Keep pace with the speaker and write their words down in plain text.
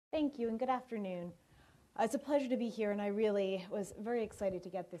Thank you and good afternoon. It's a pleasure to be here, and I really was very excited to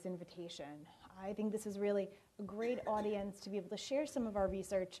get this invitation. I think this is really a great audience to be able to share some of our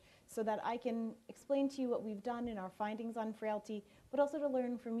research so that I can explain to you what we've done in our findings on frailty, but also to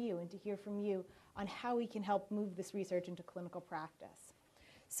learn from you and to hear from you on how we can help move this research into clinical practice.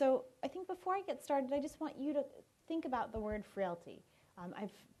 So I think before I get started, I just want you to think about the word frailty.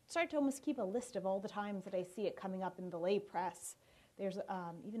 I've started to almost keep a list of all the times that I see it coming up in the lay press. There's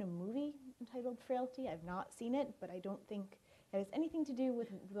even a movie entitled Frailty. I've not seen it, but I don't think it has anything to do with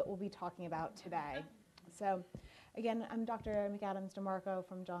what we'll be talking about today. So again, I'm Dr. McAdams Demarco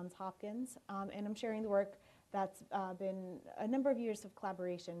from Johns Hopkins, and I'm sharing the work that's been a number of years of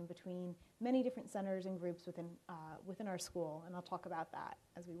collaboration between many different centers and groups within our school, and I'll talk about that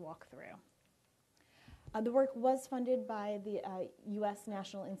as we walk through. The work was funded by the U.S.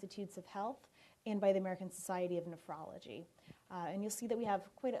 National Institutes of Health and by the American Society of Nephrology. And you'll see that we have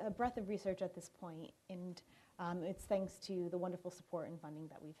quite a breadth of research at this point, and it's thanks to the wonderful support and funding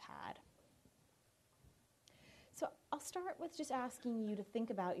that we've had. So I'll start with just asking you to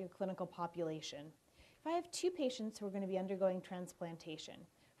think about your clinical population. If I have two patients who are going to be undergoing transplantation,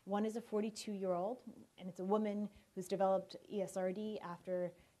 one is a 42-year-old, and it's a woman who's developed ESRD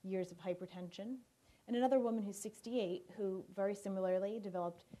after years of hypertension, and another woman who's 68 who very similarly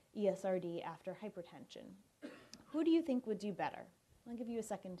developed ESRD after hypertension. Who do you think would do better? I'll give you a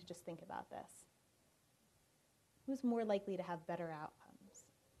second to just think about this. Who's more likely to have better outcomes?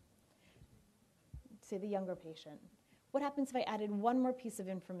 Say the younger patient. What happens if I added one more piece of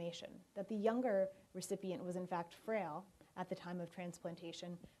information, that the younger recipient was in fact frail at the time of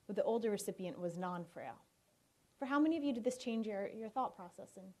transplantation, but the older recipient was non-frail? For how many of you did this change your thought process?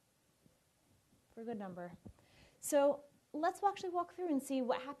 And for a good number. So let's actually walk through and see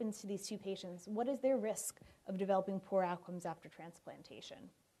what happens to these two patients. What is their risk of developing poor outcomes after transplantation? And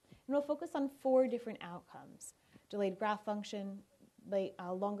we'll focus on 4 different outcomes: delayed graft function,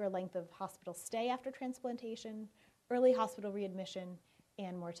 longer length of hospital stay after transplantation, early hospital readmission,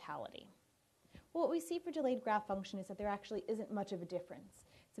 and mortality. Well, what we see for delayed graft function is that there actually isn't much of a difference.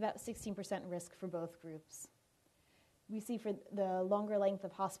 It's about 16% risk for both groups. We see for the longer length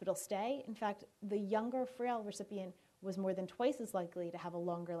of hospital stay, in fact, the younger frail recipient was more than twice as likely to have a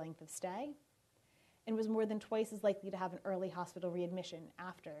longer length of stay and was more than twice as likely to have an early hospital readmission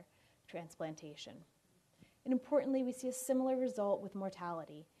after transplantation. And importantly, we see a similar result with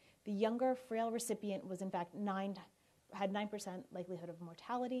mortality. The younger frail recipient was in fact had 9% likelihood of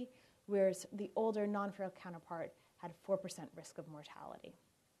mortality, whereas the older non-frail counterpart had 4% risk of mortality.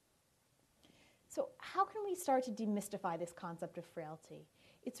 So how can we start to demystify this concept of frailty?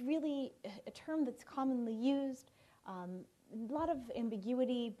 It's really a term that's commonly used, a lot of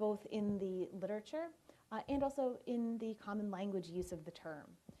ambiguity both in the literature and also in the common language use of the term.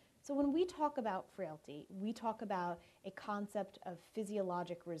 So when we talk about frailty, we talk about a concept of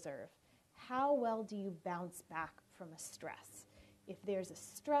physiologic reserve. How well do you bounce back from a stress? If there's a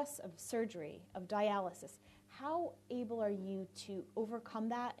stress of surgery, of dialysis, how able are you to overcome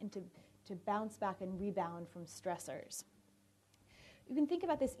that and to bounce back and rebound from stressors? You can think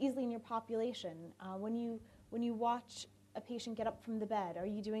about this easily in your population. When you watch a patient get up from the bed, are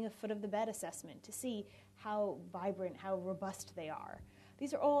you doing a foot of the bed assessment to see how vibrant, how robust they are?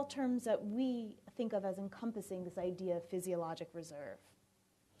 These are all terms that we think of as encompassing this idea of physiologic reserve.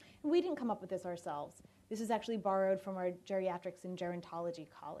 And we didn't come up with this ourselves. This is actually borrowed from our geriatrics and gerontology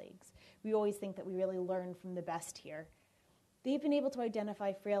colleagues. We always think that we really learn from the best here. They've been able to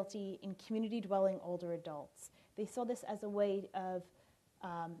identify frailty in community-dwelling older adults. They saw this as a way of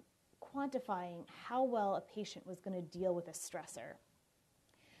quantifying how well a patient was going to deal with a stressor.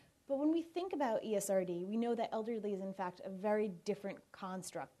 But when we think about ESRD, we know that elderly is in fact a very different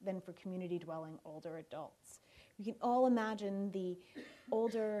construct than for community-dwelling older adults. We can all imagine the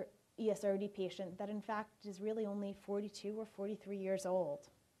older ESRD patient that in fact is really only 42 or 43 years old.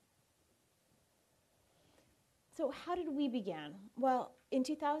 So how did we begin? Well, in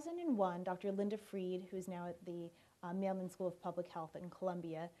 2001, Dr. Linda Freed, who is now at the Mailman School of Public Health in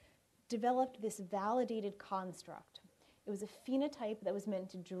Columbia, developed this validated construct. It was a phenotype that was meant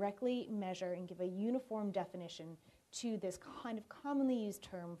to directly measure and give a uniform definition to this kind of commonly used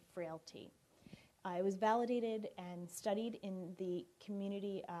term, frailty. It was validated and studied in the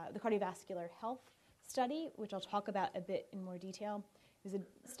the cardiovascular health study, which I'll talk about a bit in more detail. It was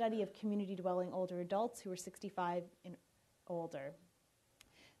a study of community-dwelling older adults who were 65 and older.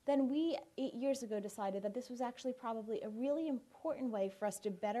 Then we, 8 years ago, decided that this was actually probably a really important way for us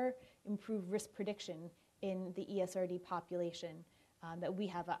to better improve risk prediction in the ESRD population that we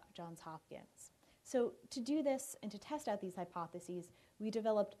have at Johns Hopkins. So to do this and to test out these hypotheses, we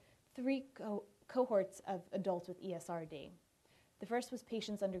developed three cohorts of adults with ESRD. The first was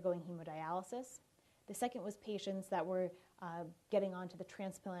patients undergoing hemodialysis. The second was patients that were getting onto the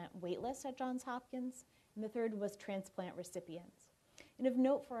transplant waitlist at Johns Hopkins. And the third was transplant recipients. And of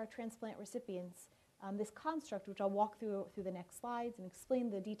note for our transplant recipients, this construct, which I'll walk through the next slides and explain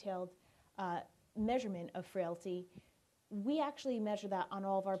the detailed measurement of frailty, we actually measure that on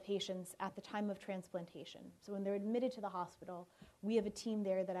all of our patients at the time of transplantation. So when they're admitted to the hospital, we have a team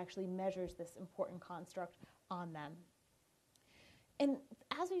there that actually measures this important construct on them. And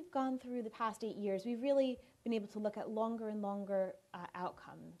as we've gone through the past 8 years, we've really been able to look at longer and longer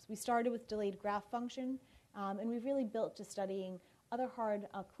outcomes. We started with delayed graft function, and we've really built to studying other hard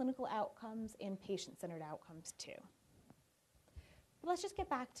clinical outcomes and patient-centered outcomes too. But let's just get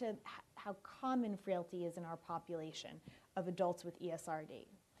back to how common frailty is in our population of adults with ESRD.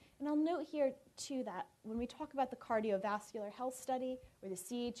 And I'll note here too that when we talk about the cardiovascular health study, or the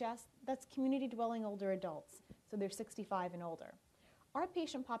CHS, that's community dwelling older adults, so they're 65 and older. Our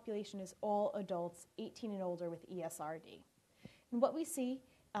patient population is all adults 18 and older with ESRD. And what we see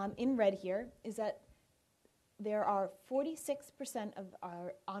in red here is that there are 46% of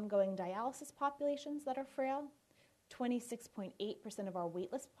our ongoing dialysis populations that are frail, 26.8% of our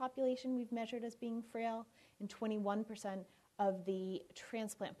waitlist population we've measured as being frail, and 21% of the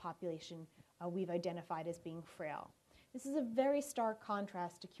transplant population we've identified as being frail. This is a very stark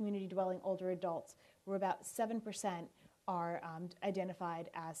contrast to community dwelling older adults, where about 7% are identified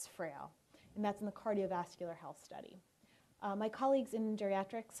as frail, and that's in the cardiovascular health study. My colleagues in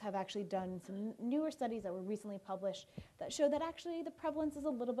geriatrics have actually done some newer studies that were recently published that show that actually the prevalence is a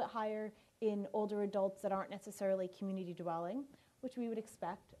little bit higher in older adults that aren't necessarily community dwelling, which we would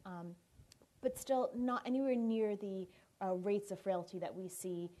expect, but still not anywhere near the rates of frailty that we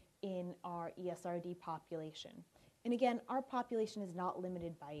see in our ESRD population. And again, our population is not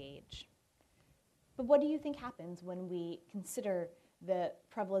limited by age. But what do you think happens when we consider the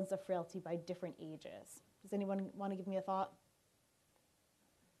prevalence of frailty by different ages? Does anyone want to give me a thought?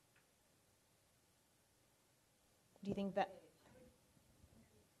 Do you think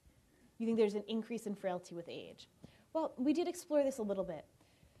there's an increase in frailty with age? Well, we did explore this a little bit.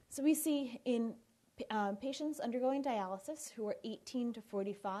 So we see in patients undergoing dialysis who are 18 to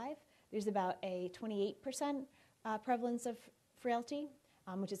 45, there's about a 28% prevalence of frailty,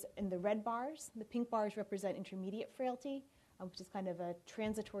 which is in the red bars. The pink bars represent intermediate frailty, which is kind of a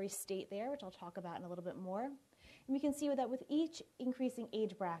transitory state there, which I'll talk about in a little bit more. And we can see that with each increasing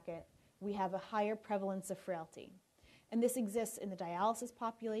age bracket, we have a higher prevalence of frailty. And this exists in the dialysis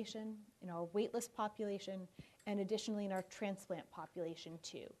population, in our waitlist population, and additionally in our transplant population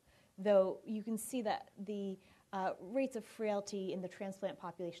too. Though you can see that the rates of frailty in the transplant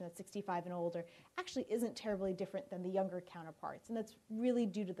population that's 65 and older actually isn't terribly different than the younger counterparts. And that's really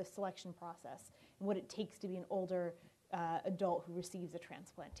due to the selection process and what it takes to be an older adult who receives a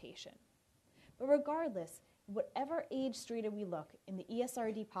transplantation. But regardless, whatever age strata we look in the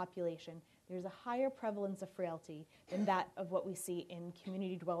ESRD population, there's a higher prevalence of frailty than that of what we see in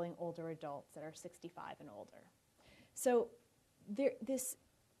community dwelling older adults that are 65 and older. So this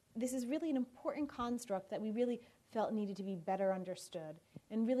is really an important construct that we really felt needed to be better understood.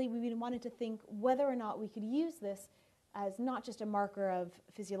 And really we wanted to think whether or not we could use this as not just a marker of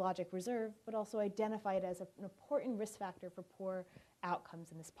physiologic reserve, but also identify it as an important risk factor for poor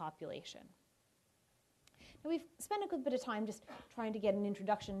outcomes in this population. Now, we've spent a good bit of time just trying to get an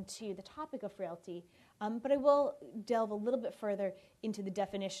introduction to the topic of frailty, but I will delve a little bit further into the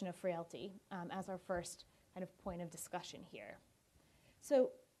definition of frailty as our first kind of point of discussion here. So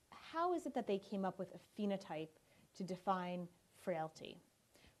how is it that they came up with a phenotype to define frailty?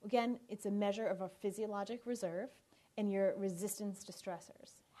 Again, it's a measure of a physiologic reserve and your resistance to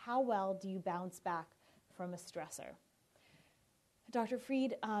stressors. How well do you bounce back from a stressor? Dr.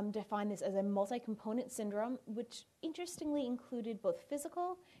 Fried defined this as a multi-component syndrome, which interestingly included both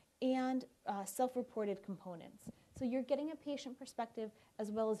physical and self-reported components. So you're getting a patient perspective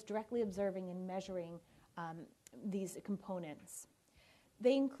as well as directly observing and measuring these components.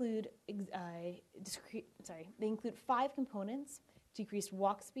 They include 5 components: decreased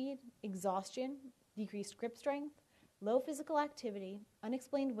walk speed, exhaustion, decreased grip strength, low physical activity,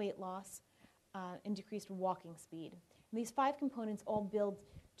 unexplained weight loss, and decreased walking speed. And these 5 components all build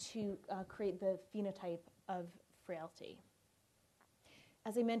to create the phenotype of frailty.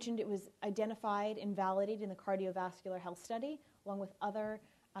 As I mentioned, it was identified and validated in the cardiovascular health study, along with other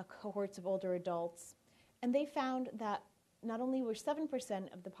cohorts of older adults. And they found that not only were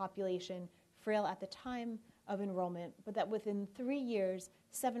 7% of the population frail at the time of enrollment, but that within 3 years,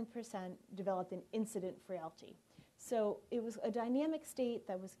 7% developed an incident frailty. So it was a dynamic state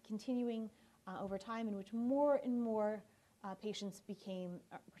that was continuing over time, in which more and more participants became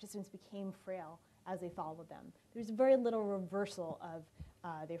frail as they followed them. There's very little reversal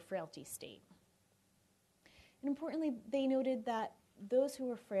of their frailty state. And importantly, they noted that those who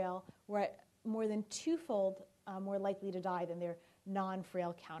were frail were at more than twofold more likely to die than their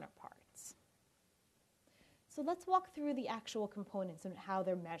non-frail counterparts. So let's walk through the actual components and how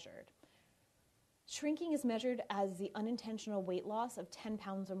they're measured. Shrinking is measured as the unintentional weight loss of 10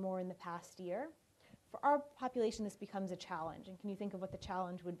 pounds or more in the past year. For our population, this becomes a challenge. And can you think of what the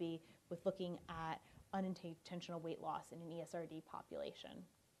challenge would be with looking at unintentional weight loss in an ESRD population?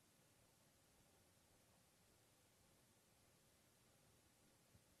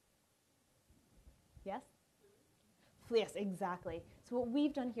 Yes? Yes, exactly. So what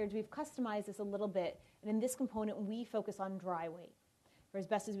we've done here is we've customized this a little bit, and in this component, we focus on dry weight, or as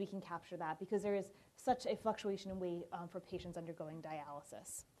best as we can capture that, because there is such a fluctuation in weight for patients undergoing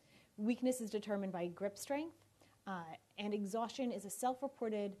dialysis. Weakness is determined by grip strength, and exhaustion is a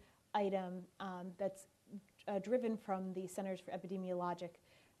self-reported item that's driven from the Centers for Epidemiologic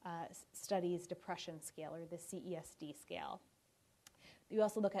Studies Depression Scale, or the CESD scale. We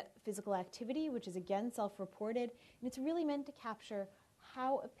also look at physical activity, which is again self-reported, and it's really meant to capture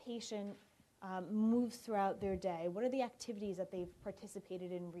how a patient moves throughout their day. What are the activities that they've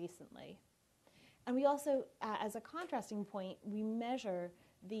participated in recently? And we also, as a contrasting point, we measure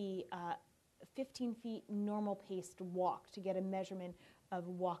the 15 feet normal paced walk to get a measurement of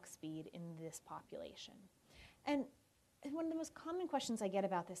walk speed in this population. And one of the most common questions I get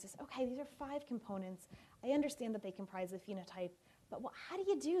about this is, okay, these are 5 components. I understand that they comprise the phenotype, but how do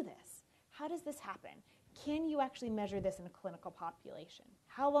you do this? How does this happen? Can you actually measure this in a clinical population?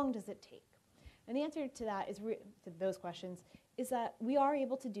 How long does it take? And the answer to that is to those questions is that we are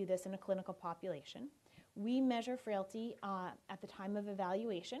able to do this in a clinical population. We measure frailty at the time of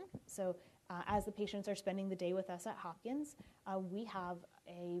evaluation. So as the patients are spending the day with us at Hopkins, we have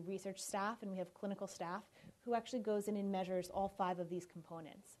a research staff and we have clinical staff who actually goes in and measures all 5 of these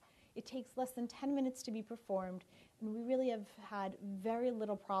components. It takes less than 10 minutes to be performed, and we really have had very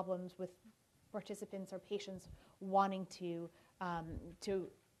little problems with participants or patients wanting to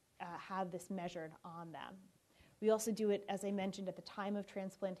have this measured on them. We also do it, as I mentioned, at the time of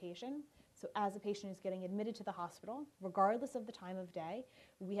transplantation. So as a patient is getting admitted to the hospital, regardless of the time of day,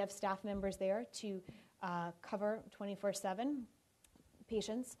 we have staff members there to cover 24/7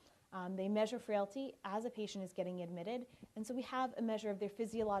 patients. They measure frailty as a patient is getting admitted, and so we have a measure of their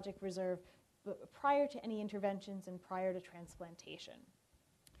physiologic reserve prior to any interventions and prior to transplantation.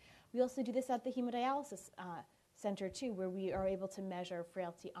 We also do this at the hemodialysis center too, where we are able to measure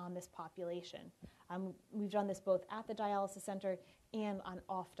frailty on this population. We've done this both at the dialysis center and on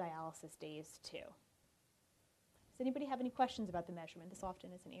off dialysis days too. Does anybody have any questions about the measurement? This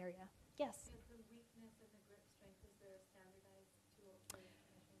often is an area. Yes? And for weakness and the grip strength, is there a standardized tool for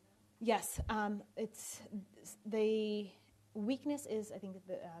measuring that? Yes. It's the weakness is, I think,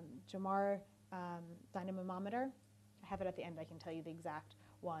 the Jamar dynamometer. I have it at the end. I can tell you the exact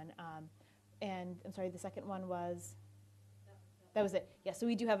one. And I'm sorry, the second one was? That was it. Yeah, so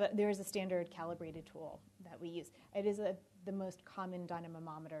we do have there is a standard calibrated tool that we use. It is the most common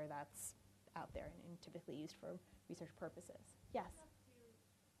dynamometer that's out there and typically used for research purposes. Yes?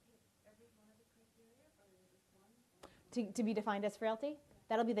 Every one of the criteria, or just one? To be defined as frailty?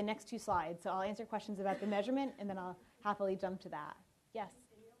 That'll be the next 2 slides. So I'll answer questions about the measurement, and then I'll happily jump to that. Yes?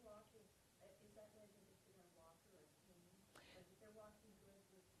 In your walking, is that measured if they're a walker or a cane? Like if they're walking good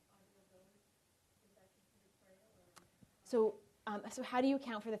with audiobility, is that considered frail? So how do you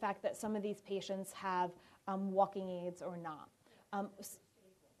account for the fact that some of these patients have walking aids or not?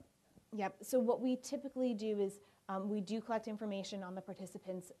 So what we typically do is we do collect information on the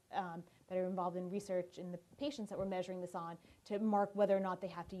participants that are involved in research and the patients that we're measuring this on to mark whether or not they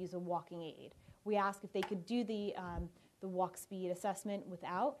have to use a walking aid. We ask if they could do the walk speed assessment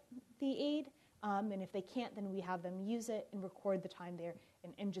without the aid, and if they can't, then we have them use it and record the time there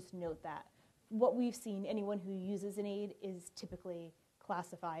and just note that. What we've seen, anyone who uses an aid is typically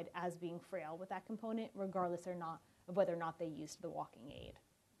classified as being frail with that component, regardless or not of whether or not they used the walking aid.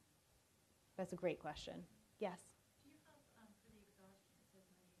 That's a great question. Yes? Do you have, for the exhaustion, it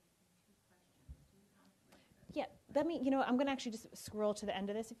says measured in 2 questions. Do you have, Yeah, I'm going to actually just scroll to the end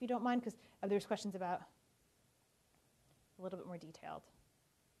of this if you don't mind, because there's questions about a little bit more detailed.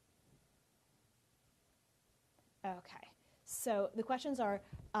 Okay. So the questions are,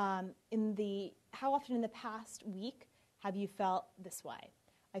 how often in the past week have you felt this way?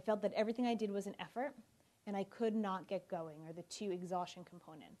 I felt that everything I did was an effort, and I could not get going, are the two exhaustion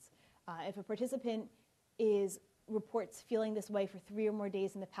components. If a participant reports feeling this way for 3 or more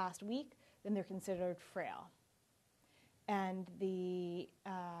days in the past week, then they're considered frail. And sorry,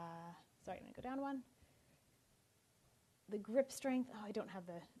 I'm going to go down one. The grip strength, I don't have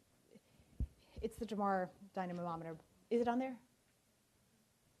it's the Jamar dynamometer. Is it on there?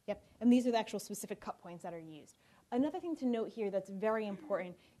 Yep, and these are the actual specific cut points that are used. Another thing to note here that's very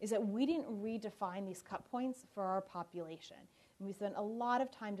important is that we didn't redefine these cut points for our population. And we spent a lot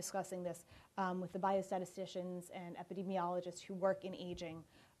of time discussing this with the biostatisticians and epidemiologists who work in aging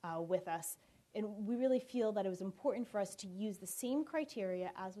with us. And we really feel that it was important for us to use the same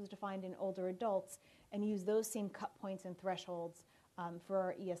criteria as was defined in older adults and use those same cut points and thresholds for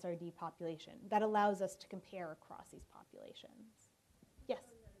our ESRD population. That allows us to compare across these populations. Yes?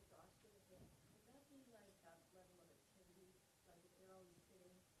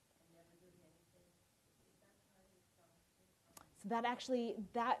 So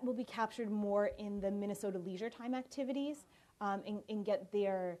that will be captured more in the Minnesota leisure time activities and get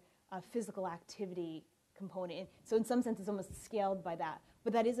their physical activity component. So in some sense, it's almost scaled by that.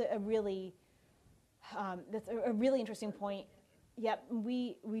 But that is a really interesting point. Yep,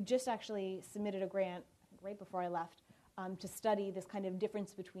 we just actually submitted a grant right before I left to study this kind of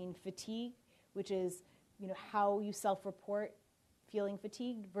difference between fatigue, which is how you self-report feeling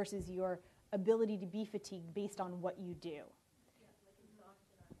fatigued versus your ability to be fatigued based on what you do.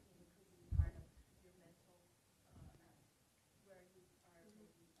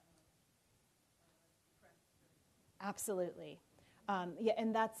 Absolutely.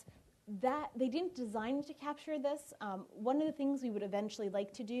 And they didn't design to capture this. One of the things we would eventually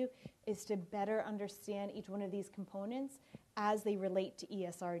like to do is to better understand each one of these components as they relate to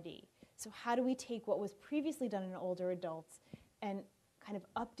ESRD. So how do we take what was previously done in older adults and kind of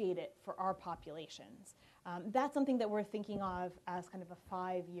update it for our populations? That's something that we're thinking of as kind of a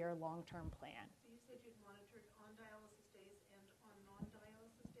 5-year long-term plan. So you said you'd monitored on dialysis days and on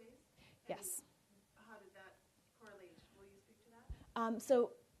non-dialysis days? Yes. How did that correlate? Will you speak to that?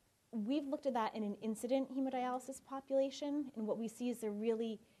 So we've looked at that in an incident hemodialysis population, and what we see is they're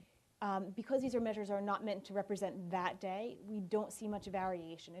really, because these measures are not meant to represent that day, we don't see much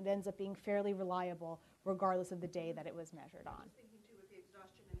variation. It ends up being fairly reliable regardless of the day that it was measured on. I was thinking too with the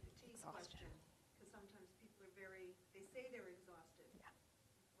exhaustion and fatigue question, because sometimes people are they say they're exhausted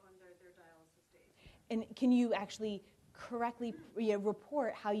on their dialysis days. And can you actually correctly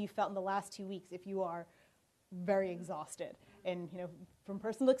report how you felt in the last 2 weeks if you are very exhausted? And from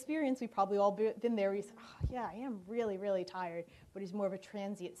personal experience, we've probably all been there. We say, yeah, I am really, really tired, but it's more of a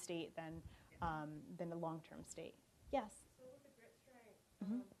transient state than a long-term state. Yes? So with the grip strength,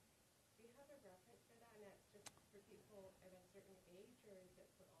 Mm-hmm. do you have a reference for that, and that's just for people at a certain age, or is it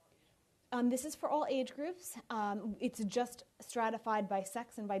for all ages? This is for all age groups. It's just stratified by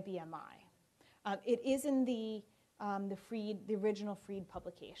sex and by BMI. It is in the original Freed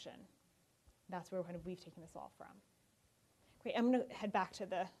publication. That's where we've taken this all from. Great, I'm going to head back to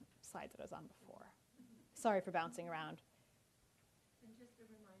the slides that I was on before. Sorry for bouncing around. And just a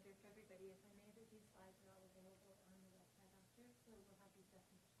reminder to everybody, if I may, that these slides are all available on the website after, so we'll have these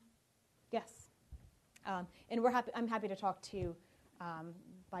definitions. Yes, and I'm happy to talk to you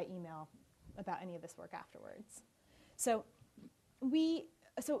by email about any of this work afterwards. So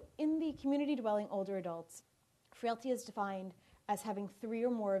in the community dwelling older adults, frailty is defined as having 3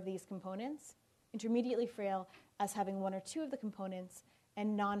 or more of these components, intermediately frail as having 1 or 2 of the components,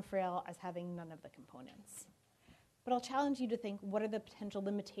 and non-frail as having none of the components. But I'll challenge you to think, what are the potential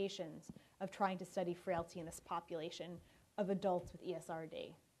limitations of trying to study frailty in this population of adults with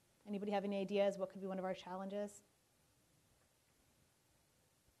ESRD? Anybody have any ideas what could be one of our challenges?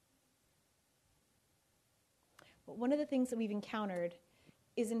 Well, one of the things that we've encountered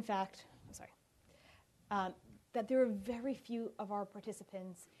is, in fact, that there are very few of our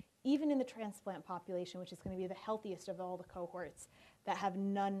participants, even in the transplant population, which is going to be the healthiest of all the cohorts, that have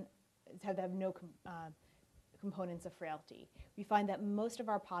no components of frailty. We find that most of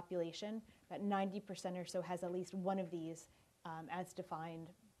our population, about 90% or so, has at least one of these as defined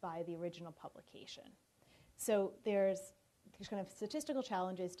by the original publication. So there's kind of statistical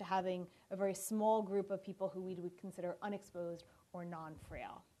challenges to having a very small group of people who we would consider unexposed or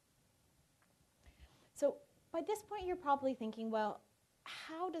non-frail. So by this point, you're probably thinking, well,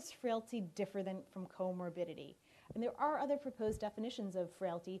 how does frailty differ from comorbidity? And there are other proposed definitions of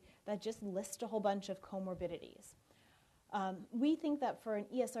frailty that just list a whole bunch of comorbidities. We think that for an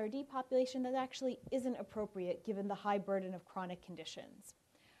ESRD population, that actually isn't appropriate given the high burden of chronic conditions.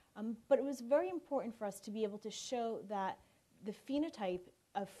 But it was very important for us to be able to show that the phenotype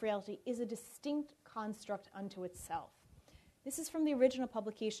of frailty is a distinct construct unto itself. This is from the original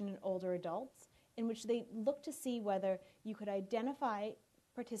publication in older adults, in which they looked to see whether you could identify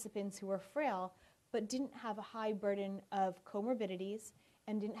participants who were frail but didn't have a high burden of comorbidities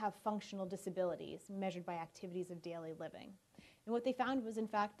and didn't have functional disabilities measured by activities of daily living. And what they found was, in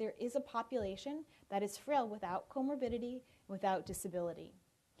fact, there is a population that is frail without comorbidity and without disability.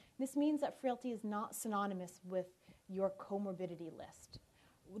 This means that frailty is not synonymous with your comorbidity list.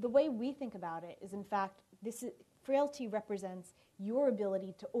 The way we think about it is, in fact, frailty represents your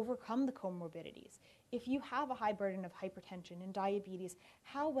ability to overcome the comorbidities. If you have a high burden of hypertension and diabetes,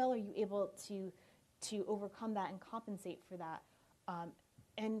 how well are you able to overcome that and compensate for that?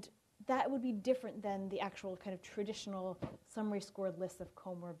 And that would be different than the actual kind of traditional summary scored list of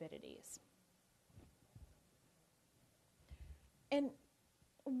comorbidities. And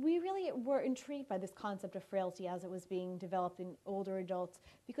we really were intrigued by this concept of frailty as it was being developed in older adults,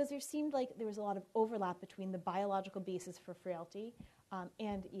 because there seemed like there was a lot of overlap between the biological basis for frailty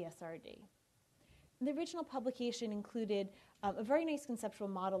and ESRD. The original publication included a very nice conceptual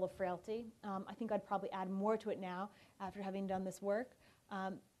model of frailty. I think I'd probably add more to it now after having done this work.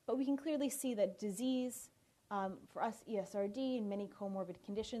 But we can clearly see that disease, for us ESRD and many comorbid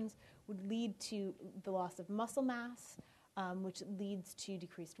conditions, would lead to the loss of muscle mass, which leads to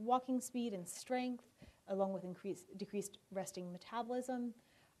decreased walking speed and strength, along with decreased resting metabolism,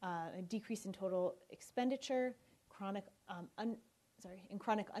 a decrease in total expenditure, chronic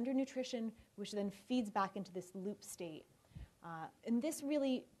undernutrition, which then feeds back into this loop state. And this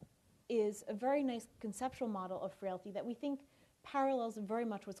really is a very nice conceptual model of frailty that we think parallels very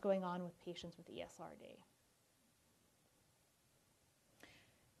much what's going on with patients with ESRD.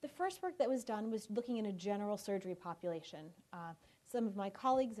 The first work that was done was looking in a general surgery population. Some of my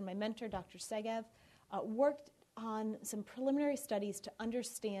colleagues and my mentor, Dr. Segev, worked on some preliminary studies to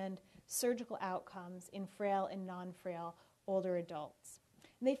understand surgical outcomes in frail and non-frail older adults.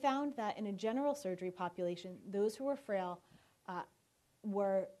 And they found that in a general surgery population, those who were frail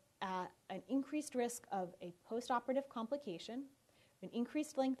were at an increased risk of a postoperative complication, an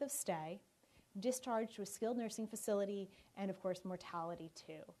increased length of stay, discharge to a skilled nursing facility, and of course mortality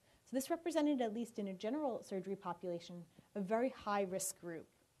too. So this represented, at least in a general surgery population, a very high risk group.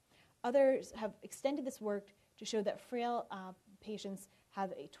 Others have extended this work to show that frail patients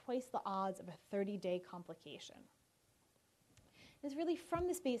have twice the odds of a 30-day complication. It's really from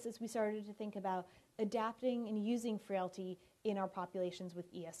this basis we started to think about adapting and using frailty in our populations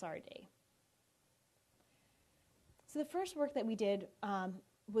with ESRD. So the first work that we did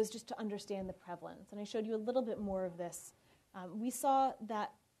was just to understand the prevalence, and I showed you a little bit more of this. We saw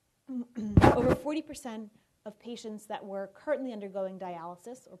that over 40% of patients that were currently undergoing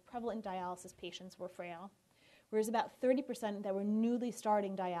dialysis or prevalent dialysis patients were frail, whereas about 30% that were newly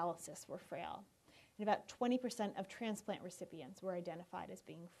starting dialysis were frail, and about 20% of transplant recipients were identified as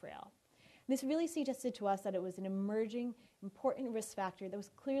being frail. And this really suggested to us that it was an emerging, important risk factor that was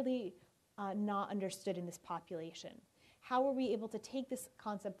clearly not understood in this population. How were we able to take this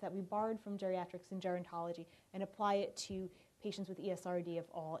concept that we borrowed from geriatrics and gerontology and apply it to patients with ESRD of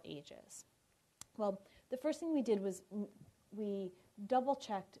all ages? Well, the first thing we did was we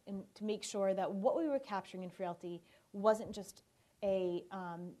double-checked to make sure that what we were capturing in frailty wasn't just a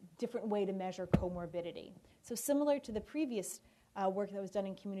different way to measure comorbidity. So similar to the previous work that was done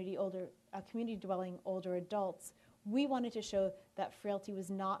in community-dwelling older adults, we wanted to show that frailty was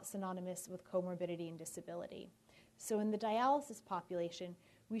not synonymous with comorbidity and disability. So in the dialysis population,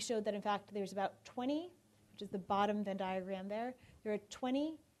 we showed that, in fact, there's about 20, which is the bottom Venn diagram there, there are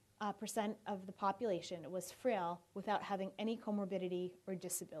 20% of the population was frail without having any comorbidity or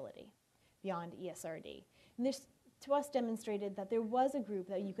disability beyond ESRD. And this, to us, demonstrated that there was a group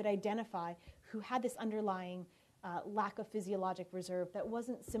that you could identify who had this underlying lack of physiologic reserve that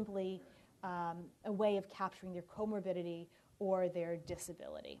wasn't simply a way of capturing their comorbidity or their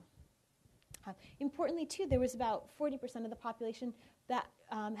disability. Importantly, too, there was about 40% of the population that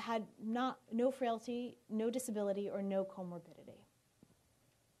had no frailty, no disability, or no comorbidity.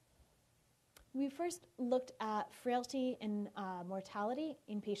 We first looked at frailty and mortality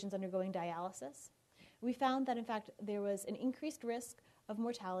in patients undergoing dialysis. We found that, in fact, there was an increased risk of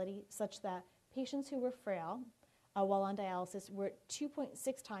mortality such that patients who were frail while on dialysis were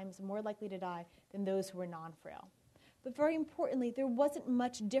 2.6 times more likely to die than those who were non-frail. But very importantly, there wasn't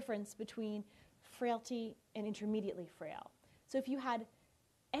much difference between frailty and intermediately frail. So if you had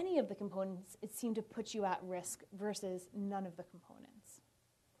any of the components, it seemed to put you at risk versus none of the components.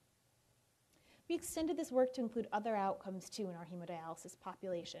 We extended this work to include other outcomes, too, in our hemodialysis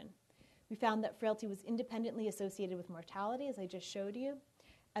population. We found that frailty was independently associated with mortality, as I just showed you,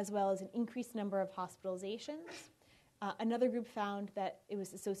 as well as an increased number of hospitalizations. Another group found that it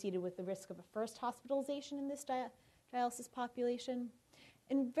was associated with the risk of a first hospitalization in this dialysis population.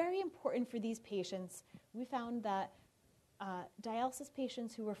 And very important for these patients, we found that dialysis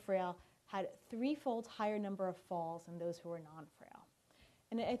patients who were frail had threefold higher number of falls than those who were non-frail.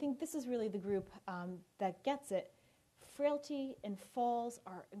 And I think this is really the group that gets it. Frailty and falls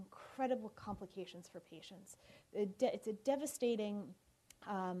are incredible complications for patients. It's a devastating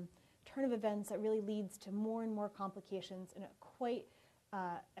turn of events that really leads to more and more complications and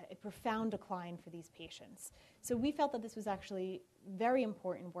a profound decline for these patients. So we felt that this was actually very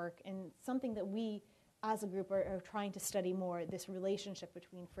important work and something that we as a group are trying to study more, this relationship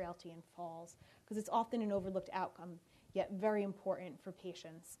between frailty and falls, because it's often an overlooked outcome, yet very important for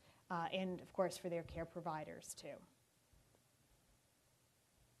patients and, of course, for their care providers, too.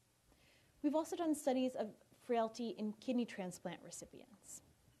 We've also done studies of frailty in kidney transplant recipients.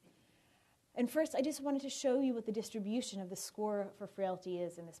 And first, I just wanted to show you what the distribution of the score for frailty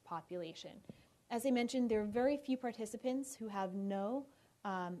is in this population. As I mentioned, there are very few participants who have none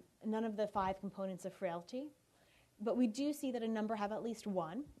of the 5 components of frailty. But we do see that a number have at least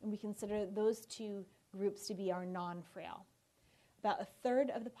one, and we consider those 2 groups to be our non-frail. About a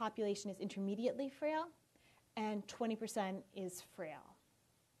third of the population is intermediately frail, and 20% is frail.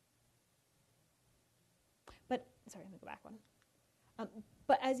 Sorry, let me go back one.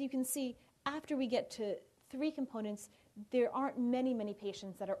 But as you can see, after we get to 3 components, there aren't many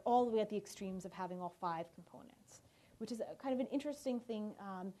patients that are all the way at the extremes of having all 5 components, which is kind of an interesting thing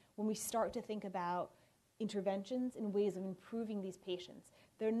when we start to think about interventions and ways of improving these patients.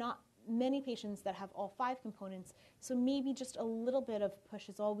 There are not many patients that have all 5 components, so maybe just a little bit of push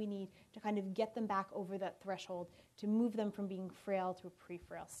is all we need to kind of get them back over that threshold to move them from being frail to a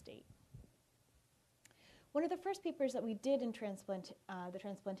pre-frail state. One of the first papers that we did in the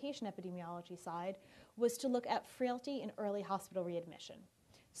transplantation epidemiology side was to look at frailty in early hospital readmission.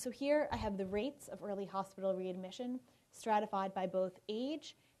 So here I have the rates of early hospital readmission stratified by both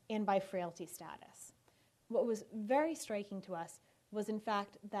age and by frailty status. What was very striking to us was, in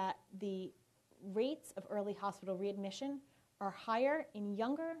fact, that the rates of early hospital readmission are higher in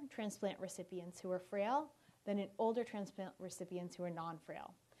younger transplant recipients who are frail than in older transplant recipients who are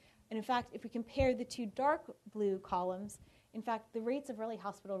non-frail. And in fact, if we compare the 2 dark blue columns, in fact, the rates of early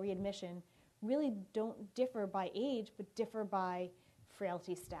hospital readmission really don't differ by age, but differ by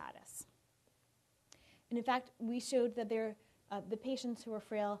frailty status. And in fact, we showed that the patients who were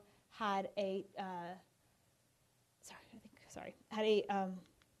frail had too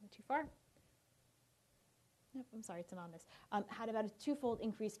far? Nope, I'm sorry, it's not on this. Had about a 2-fold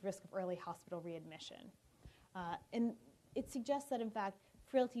increased risk of early hospital readmission. And it suggests that, in fact,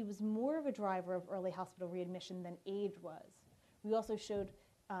 frailty was more of a driver of early hospital readmission than age was. We also showed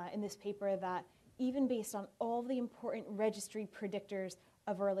in this paper that even based on all the important registry predictors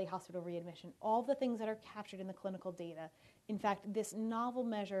of early hospital readmission, all the things that are captured in the clinical data, in fact, this novel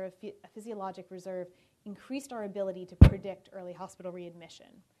measure of physiologic reserve increased our ability to predict early hospital readmission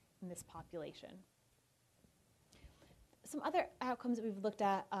in this population. Some other outcomes that we've looked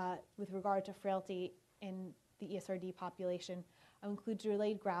at with regard to frailty in the ESRD population include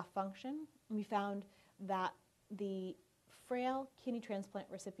delayed graft function. We found that the frail kidney transplant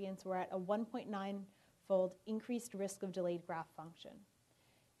recipients were at a 1.9-fold increased risk of delayed graft function.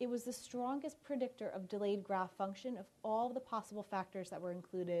 It was the strongest predictor of delayed graft function of all the possible factors that were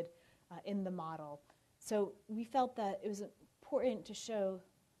included in the model. So we felt that it was important to show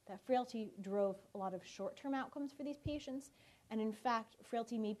that frailty drove a lot of short-term outcomes for these patients, and in fact,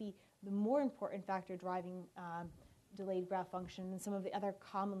 frailty may be the more important factor driving delayed graft function than some of the other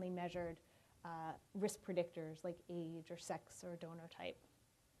commonly measured risk predictors like age or sex or donor type.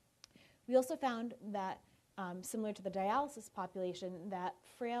 We also found that, similar to the dialysis population, that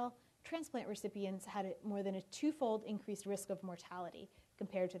frail transplant recipients had more than a 2-fold increased risk of mortality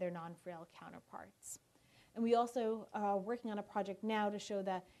compared to their non-frail counterparts. And we also are working on a project now to show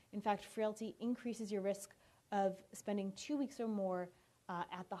that, in fact, frailty increases your risk of spending 2 weeks or more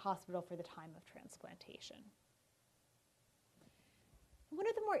at the hospital for the time of transplantation. One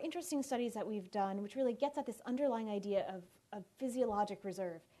of the more interesting studies that we've done, which really gets at this underlying idea of physiologic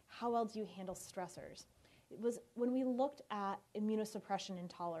reserve, how well do you handle stressors, it was when we looked at immunosuppression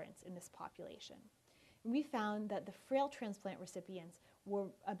intolerance in this population. And we found that the frail transplant recipients were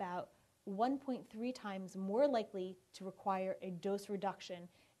about 1.3 times more likely to require a dose reduction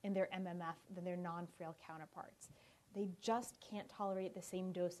in their MMF than their non-frail counterparts. They just can't tolerate the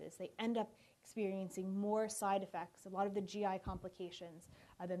same doses. They end up experiencing more side effects, a lot of the GI complications,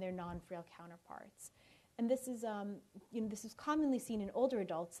 than their non-frail counterparts. And this is, this is commonly seen in older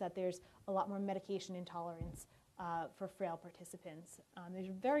adults, that there's a lot more medication intolerance for frail participants. There's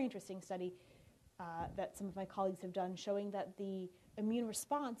a very interesting study that some of my colleagues have done showing that the immune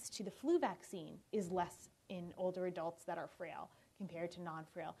response to the flu vaccine is less in older adults that are frail compared to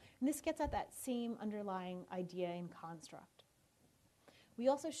non-frail. And this gets at that same underlying idea and construct. We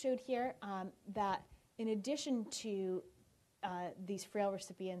also showed here that in addition to these frail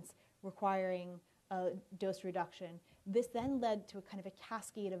recipients requiring a dose reduction, this then led to a kind of a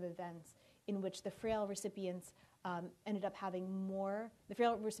cascade of events in which the frail recipients ended up having more, the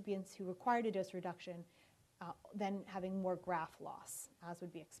frail recipients who required a dose reduction then having more graft loss, as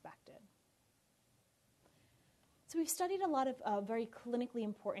would be expected. So we've studied a lot of very clinically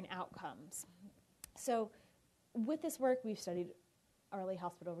important outcomes. So with this work, we've studied early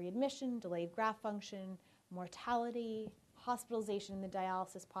hospital readmission, delayed graft function, mortality, hospitalization in the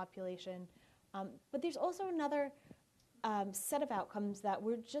dialysis population. But there's also another set of outcomes that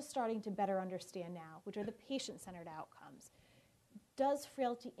we're just starting to better understand now, which are the patient-centered outcomes. Does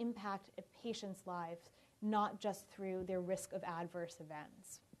frailty impact a patient's lives, not just through their risk of adverse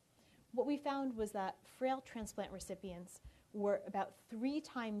events? What we found was that frail transplant recipients were about 3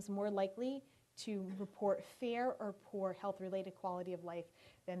 times more likely to report fair or poor health-related quality of life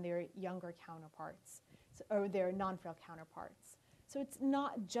than their younger counterparts, or their non-frail counterparts. So it's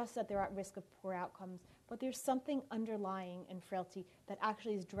not just that they're at risk of poor outcomes, but there's something underlying in frailty that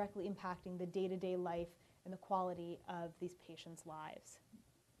actually is directly impacting the day-to-day life and the quality of these patients' lives.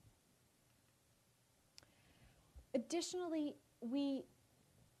 Additionally, we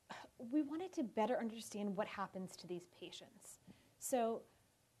wanted to better understand what happens to these patients. So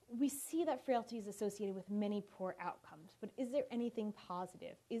we see that frailty is associated with many poor outcomes, but is there anything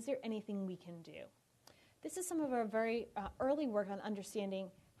positive? Is there anything we can do? This is some of our very early work on understanding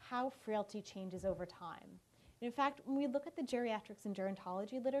how frailty changes over time. And in fact, when we look at the geriatrics and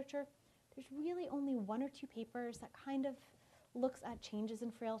gerontology literature, there's really only 1 or 2 papers that kind of looks at changes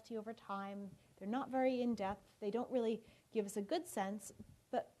in frailty over time. They're not very in-depth. They don't really give us a good sense,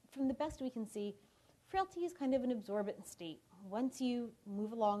 but from the best we can see, frailty is kind of an absorbent state. Once you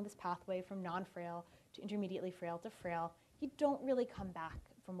move along this pathway from non-frail to intermediately frail to frail, you don't really come back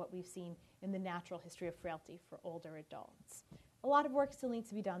from what we've seen in the natural history of frailty for older adults. A lot of work still needs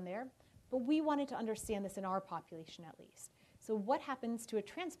to be done there, but we wanted to understand this in our population at least. So what happens to a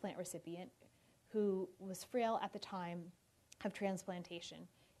transplant recipient who was frail at the time of transplantation?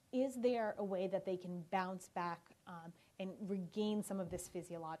 Is there a way that they can bounce back and regain some of this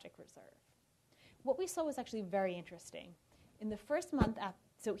physiologic reserve? What we saw was actually very interesting. In the first month,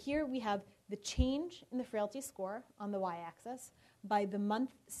 so here we have the change in the frailty score on the y-axis by the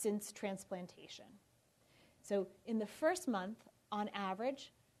month since transplantation. So in the first month, on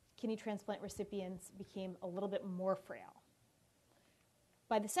average, kidney transplant recipients became a little bit more frail.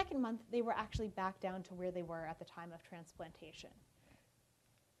 By the second month, they were actually back down to where they were at the time of transplantation.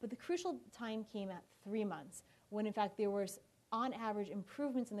 But the crucial time came at 3 months, when in fact there was, on average,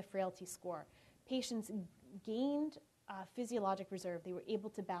 improvements in the frailty score. Patients gained physiologic reserve. They were able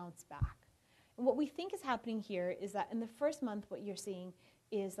to bounce back. And what we think is happening here is that in the first month, what you're seeing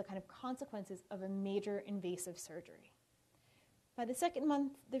is the kind of consequences of a major invasive surgery. By the second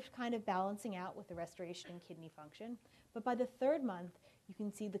month, they're kind of balancing out with the restoration in kidney function. But by the third month, you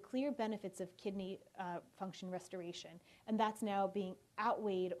can see the clear benefits of kidney function restoration. And that's now being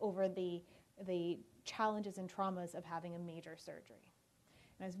outweighed over the challenges and traumas of having a major surgery.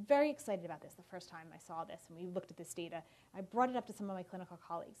 And I was very excited about this the first time I saw this and we looked at this data. I brought it up to some of my clinical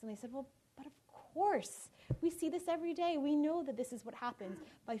colleagues and they said, well, but of course, we see this every day. We know that this is what happens.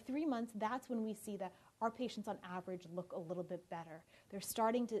 By 3 months, that's when we see that our patients on average look a little bit better. They're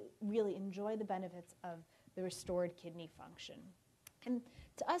starting to really enjoy the benefits of the restored kidney function. And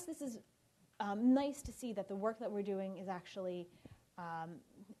to us, this is nice to see that the work that we're doing is actually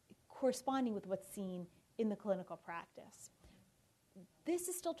corresponding with what's seen in the clinical practice. This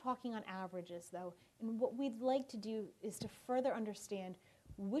is still talking on averages, though, and what we'd like to do is to further understand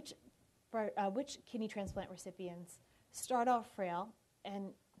which kidney transplant recipients start off frail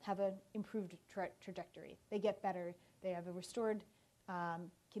and have an improved trajectory. They get better. They have a restored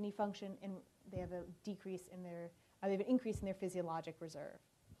kidney function, and they have a decrease in their, they have an increase in their physiologic reserve.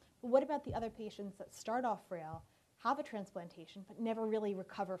 But what about the other patients that start off frail, have a transplantation, but never really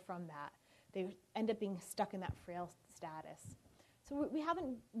recover from that? They end up being stuck in that frail status. So we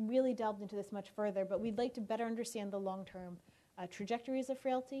haven't really delved into this much further, but we'd like to better understand the long-term trajectories of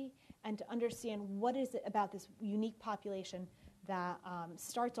frailty and to understand what is it about this unique population that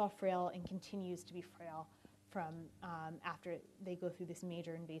starts off frail and continues to be frail from after they go through this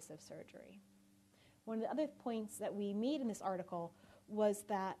major invasive surgery. One of the other points that we made in this article was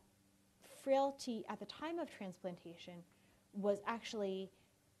that frailty at the time of transplantation was actually,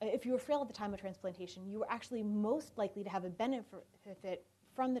 if you were frail at the time of transplantation, you were actually most likely to have a benefit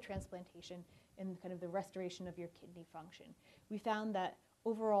from the transplantation in kind of the restoration of your kidney function. We found that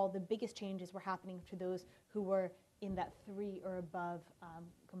overall the biggest changes were happening to those who were in that 3 or above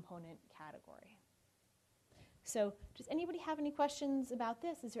component category. So does anybody have any questions about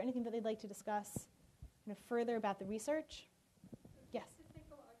this? Is there anything that they'd like to discuss further about the research? Yes. The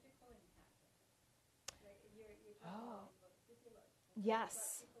psychological impact. Like you're Oh. talking about physiological.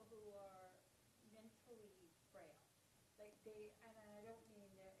 Yes. About people who are mentally frail. Like they, and I don't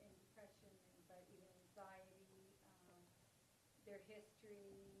mean they're in depression, but even anxiety, their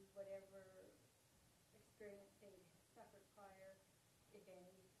history, whatever experience they suffered prior, if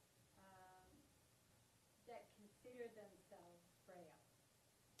any, that consider themselves frail.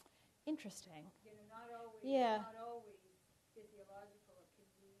 Interesting. You know, not always, Yeah. not always physiological. It can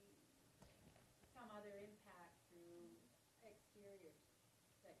be some other impact through exteriors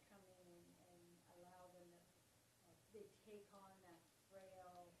that come in and allow them to, they take on that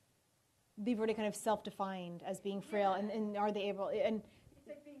frail. They've already kind of self-defined as being frail, Yeah. and are they able, and It's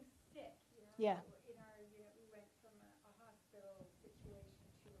like being sick, you know. Yeah. In our, we went from a hospital situation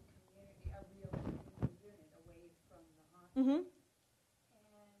to a community, a real community unit away from the hospital. mm-hmm.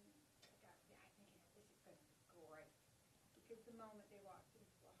 I think this is going to be great. Because the moment they walked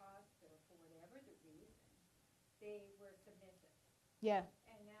into a hospital, for whatever the reason, they were submissive. Yeah,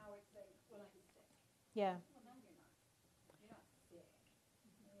 And now it's like, well, I'm sick. yeah, Well, no, you're not. You're not sick. I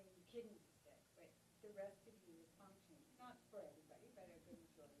mean, your kidneys are sick, but the rest of you is functioning. Not for everybody, but a good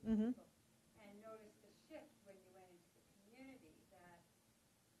majority of Mhm. people. And notice the shift when you went into the community that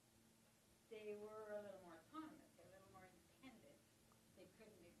they were a little more autonomous, they're a little more independent. They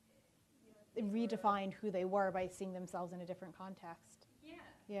couldn't, they were- redefined who they were by seeing themselves in a different context. Yeah.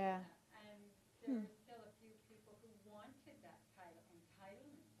 Yeah. And there were still a few people who wanted that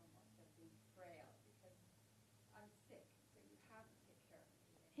entitlement almost of being frail because I'm sick, so you have to take care of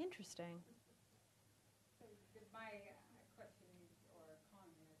me. Interesting. So my question is, or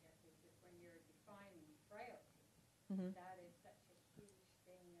comment, I guess, is that when you're defining frailty, Mhm. that is such a huge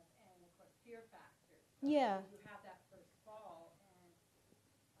thing, and of course fear factors. Yeah. You have that first fall, and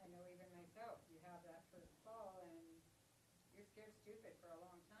I know even myself, you have that first fall, and you're scared stupid for a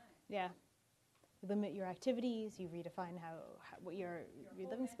long time. Yeah. You limit your activities, you redefine what your whole living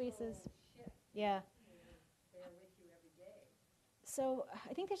mental spaces. shift Yeah. is there with you every day. So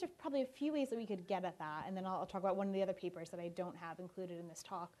I think there's probably a few ways that we could get at that, and then I'll talk about one of the other papers that I don't have included in this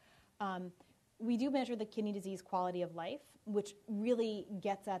talk. We do measure the kidney disease quality of life, which really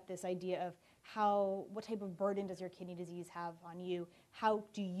gets at this idea of what type of burden does your kidney disease have on you? How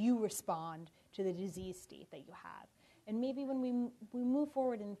do you respond to the disease state that you have? And maybe when we move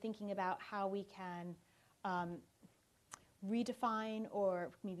forward in thinking about how we can redefine or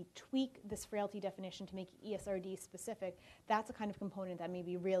maybe tweak this frailty definition to make ESRD specific, that's a kind of component that may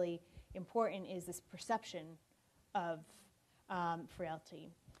be really important, is this perception of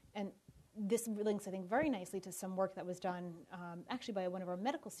frailty. And this links, I think, very nicely to some work that was done actually by one of our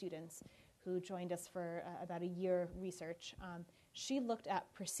medical students who joined us for about a year research. She looked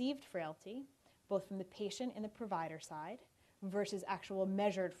at perceived frailty, both from the patient and the provider side, versus actual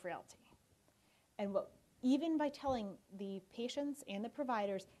measured frailty. And even by telling the patients and the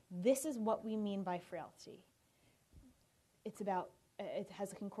providers, this is what we mean by frailty, it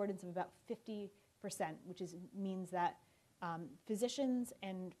has a concordance of about 50%, which means that physicians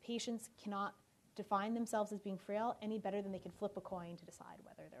and patients cannot define themselves as being frail any better than they can flip a coin to decide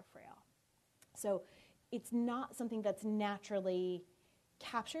whether they're frail. So it's not something that's naturally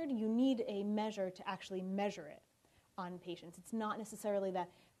captured. You need a measure to actually measure it on patients. It's not necessarily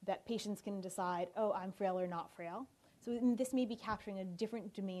that patients can decide, oh, I'm frail or not frail. So this may be capturing a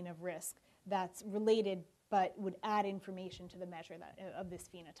different domain of risk that's related but would add information to the measure of this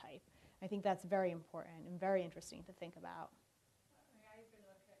phenotype. I think that's very important and very interesting to think about. I mean, I even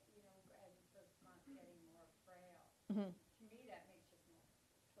look at, as folks not getting more frail. Mm-hmm. To me, that makes just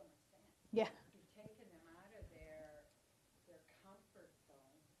so much sense. Yeah. You've taken them out of their comfort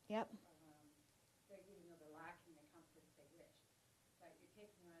zone. Yep. Even though they're lacking the comforts they wish. But you're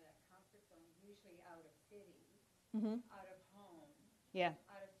taking them out of that comfort zone, usually out of city, Mm-hmm. out of home, Yeah.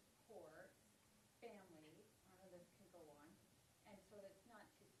 out of support, family, the list can go on. And so it's not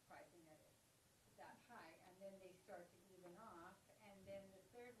too surprising that it's that high. And then they start to even off. And then the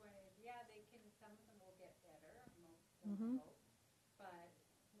third one is, some of them will get better, most of them Mm-hmm. hope. But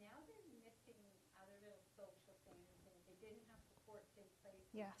now they're missing other little social things. And if they didn't have supports in place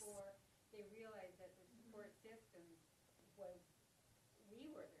Yes. before, they realized that the support system was, we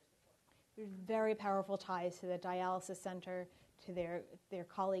were their support. There's very powerful ties to the dialysis center, to their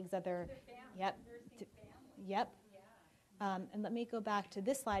colleagues at their, Their family, yep, nursing family. yep. Yeah. And let me go back to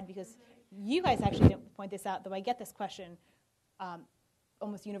this slide because you guys actually didn't point this out, though I get this question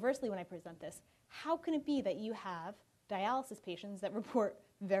almost universally when I present this. How can it be that you have dialysis patients that report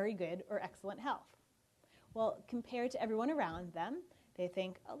very good or excellent health? Well, compared to everyone around them, they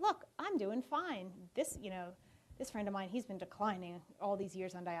think, oh, look, I'm doing fine. This friend of mine, he's been declining all these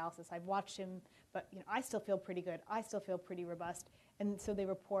years on dialysis. I've watched him, but I still feel pretty good. I still feel pretty robust. And so they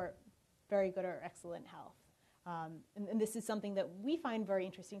report very good or excellent health. And this is something that we find very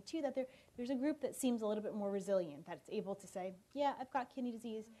interesting, too, that there's a group that seems a little bit more resilient, that's able to say, yeah, I've got kidney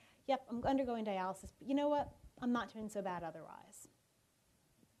disease. Yep, I'm undergoing dialysis. But you know what? I'm not doing so bad otherwise.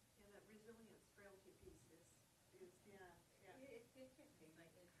 Yeah, that resilience frailty piece is It's interesting. like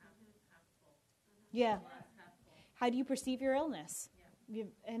half full. Yeah. Glass half full. How do you perceive your illness? Yeah.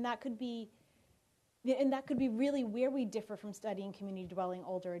 And that could be really where we differ from studying community-dwelling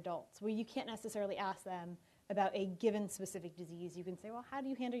older adults, where you can't necessarily ask them about a given specific disease. You can say, well, how do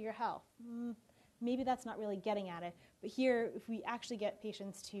you handle your health? Maybe that's not really getting at it. But here, if we actually get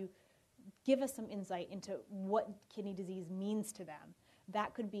patients to give us some insight into what kidney disease means to them,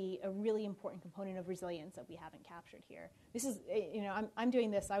 that could be a really important component of resilience that we haven't captured here. This is, I'm doing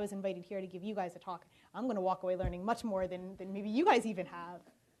this. I was invited here to give you guys a talk. I'm going to walk away learning much more than maybe you guys even have.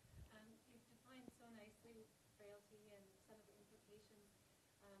 You've defined so nicely frailty and some of the implications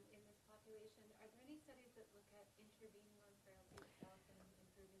in this population. Are there any studies that look at intervening on frailty itself and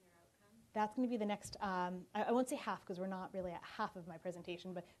improving their outcomes? That's going to be the next, I won't say half because we're not really at half of my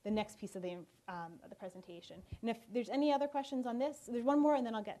presentation, but the next piece of the presentation. And if there's any other questions on this, there's one more and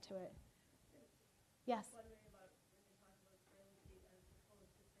then I'll get to it. Yes? Wondering about when they talk about frailty as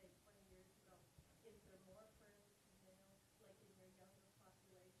opposed to, say, 20 years ago, is there more frailty now, like in your younger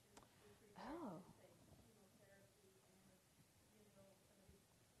population, with regard to, say, chemotherapy and,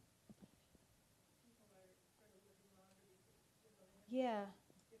 some of these people are sort of living longer because, they have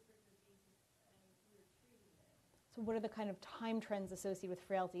different diseases and we're treating them. So what are the kind of time trends associated with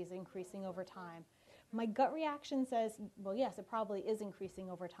frailties increasing over time? My gut reaction says, well, yes, it probably is increasing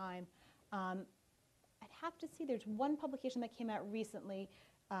over time. I'd have to see, there's one publication that came out recently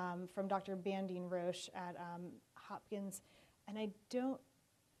from Dr. Bandine Roche at Hopkins, and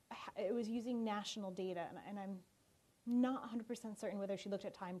it was using national data, and I'm not 100% certain whether she looked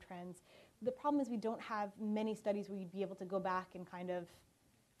at time trends. The problem is we don't have many studies where you'd be able to go back and kind of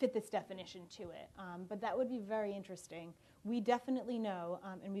fit this definition to it, but that would be very interesting. We definitely know,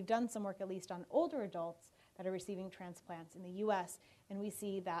 and we've done some work at least on older adults that are receiving transplants in the US, and we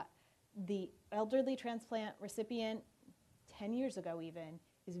see that the elderly transplant recipient 10 years ago even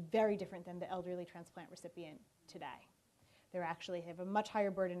is very different than the elderly transplant recipient today. They actually have a much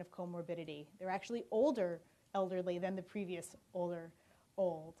higher burden of comorbidity. They're actually older elderly than the previous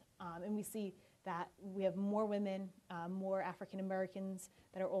old. And we see that we have more women, more African Americans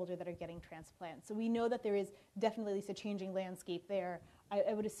that are older that are getting transplants. So we know that there is definitely at least a changing landscape there.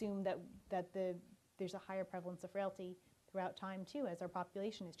 I would assume that there's a higher prevalence of frailty throughout time too, as our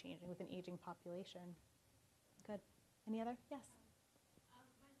population is changing with an aging population. Good. Any other? Yes. My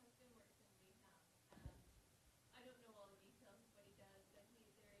husband works in rehab. I don't know all the details of what he does, but they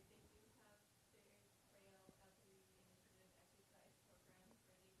do have very frail elderly initiative exercise programs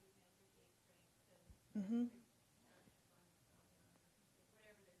where they do measure gait strength and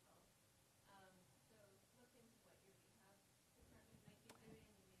whatever they're called. So look into what your rehab department might be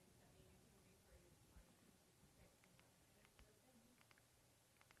doing, and maybe something you can refer your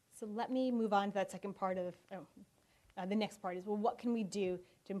So let me move on to that second part of the next part is, well, what can we do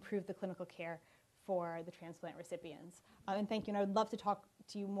to improve the clinical care for the transplant recipients? And thank you, and I would love to talk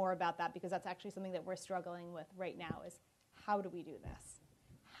to you more about that because that's actually something that we're struggling with right now is how do we do this?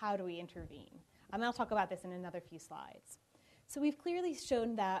 How do we intervene? And I'll talk about this in another few slides. So we've clearly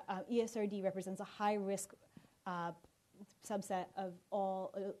shown that ESRD represents a high-risk subset of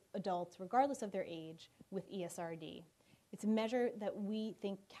all adults, regardless of their age, with ESRD. It's a measure that we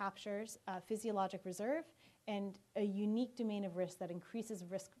think captures physiologic reserve and a unique domain of risk that increases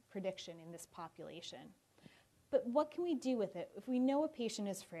risk prediction in this population. But what can we do with it? If we know a patient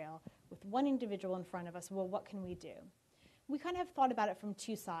is frail, with one individual in front of us, well, what can we do? We kind of have thought about it from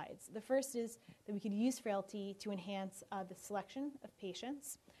two sides. The first is that we could use frailty to enhance the selection of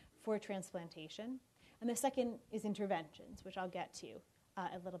patients for transplantation. And the second is interventions, which I'll get to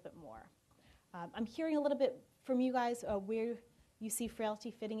a little bit more. I'm hearing a little bit from you guys where you see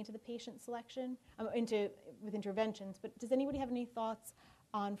frailty fitting into the patient selection, with interventions, but does anybody have any thoughts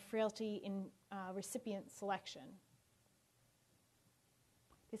on frailty in recipient selection.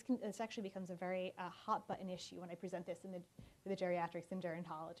 This actually becomes a very hot button issue when I present this in the geriatrics and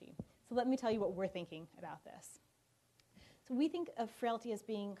gerontology. So let me tell you what we're thinking about this. So we think of frailty as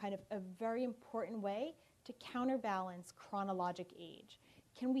being kind of a very important way to counterbalance chronologic age.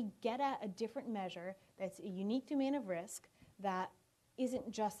 Can we get at a different measure that's a unique domain of risk that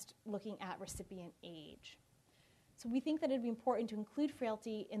isn't just looking at recipient age? So we think that it'd be important to include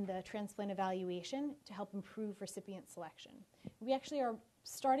frailty in the transplant evaluation to help improve recipient selection. We actually are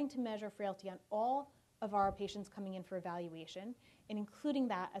starting to measure frailty on all of our patients coming in for evaluation and including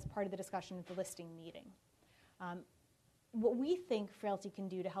that as part of the discussion at the listing meeting. What we think frailty can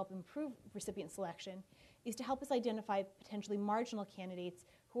do to help improve recipient selection is to help us identify potentially marginal candidates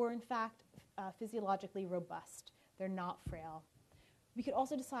who are in fact physiologically robust. They're not frail. We could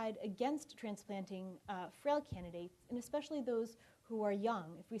also decide against transplanting frail candidates, and especially those who are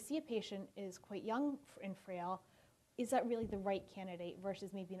young. If we see a patient is quite young and frail, is that really the right candidate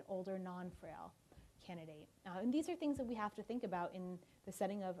versus maybe an older, non-frail candidate? And these are things that we have to think about in the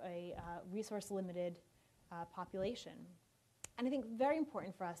setting of a resource-limited population. And I think very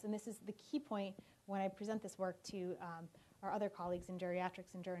important for us, and this is the key point when I present this work to our other colleagues in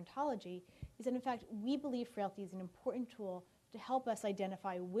geriatrics and gerontology, is that in fact we believe frailty is an important tool to help us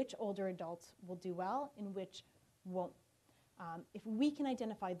identify which older adults will do well and which won't. If we can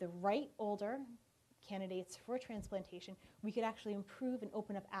identify the right older candidates for transplantation, we could actually improve and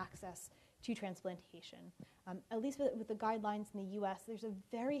open up access to transplantation. At least with the guidelines in the US, there's a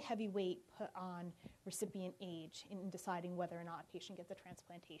very heavy weight put on recipient age in deciding whether or not a patient gets a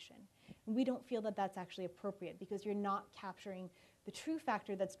transplantation. And we don't feel that that's actually appropriate because you're not capturing the true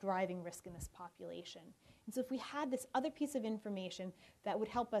factor that's driving risk in this population. And so if we had this other piece of information that would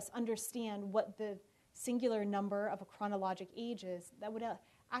help us understand what the singular number of a chronologic age is, that would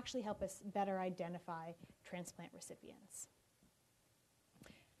actually help us better identify transplant recipients.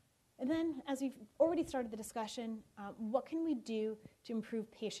 And then, as we've already started the discussion, what can we do to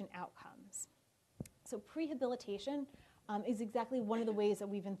improve patient outcomes? So prehabilitation is exactly one of the ways that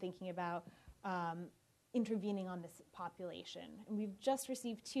we've been thinking about intervening on this population. And we've just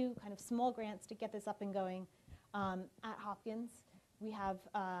received 2 kind of small grants to get this up and going at Hopkins. We have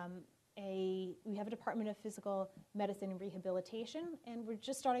a Department of Physical Medicine and Rehabilitation, and we're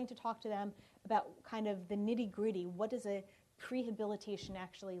just starting to talk to them about kind of the nitty-gritty. What does a prehabilitation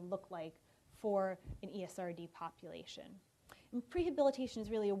actually look like for an ESRD population? And prehabilitation is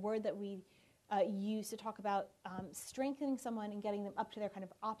really a word that we use to talk about strengthening someone and getting them up to their kind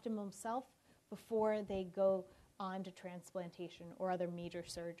of optimum self before they go on to transplantation or other major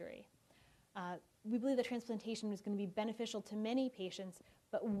surgery. We believe that transplantation is going to be beneficial to many patients,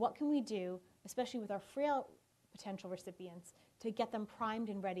 but what can we do, especially with our frail potential recipients, to get them primed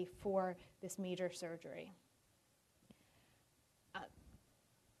and ready for this major surgery?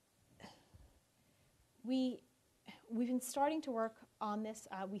 We've been starting to work on this.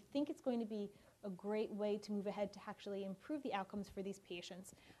 We think it's going to be a great way to move ahead to actually improve the outcomes for these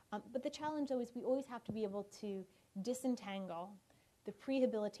patients. But the challenge, though, is we always have to be able to disentangle the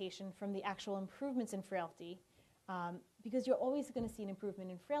prehabilitation from the actual improvements in frailty, because you're always going to see an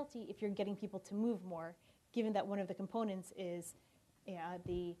improvement in frailty if you're getting people to move more, given that one of the components is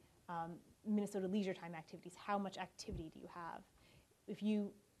the Minnesota Leisure Time activities. How much activity do you have? If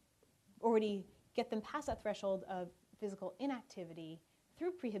you already get them past that threshold of physical inactivity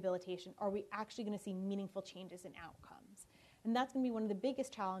through prehabilitation, are we actually going to see meaningful changes in outcomes? And that's going to be one of the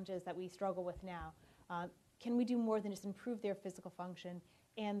biggest challenges that we struggle with now. Can we do more than just improve their physical function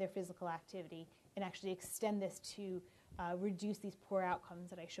and their physical activity and actually extend this to reduce these poor outcomes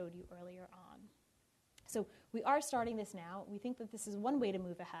that I showed you earlier on? So we are starting this now. We think that this is one way to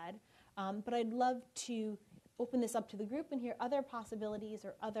move ahead, but I'd love to open this up to the group and hear other possibilities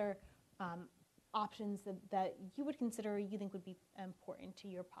or other options that you would consider or you think would be important to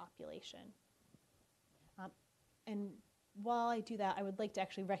your population. And while I do that, I would like to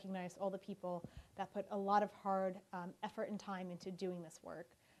actually recognize all the people that put a lot of hard effort and time into doing this work.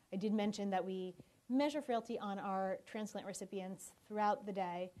 I did mention that we measure frailty on our transplant recipients throughout the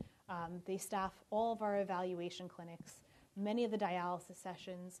day. They staff all of our evaluation clinics, many of the dialysis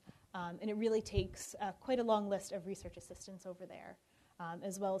sessions, and it really takes quite a long list of research assistants over there,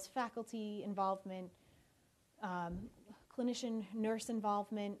 as well as faculty involvement, clinician, nurse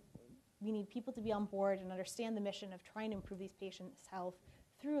involvement. We need people to be on board and understand the mission of trying to improve these patients' health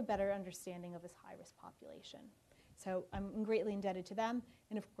through a better understanding of this high-risk population. So I'm greatly indebted to them,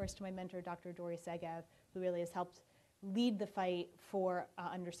 and of course to my mentor, Dr. Dori Segev, who really has helped lead the fight for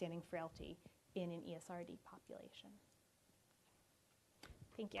understanding frailty in an ESRD population.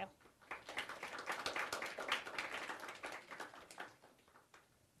 Thank you.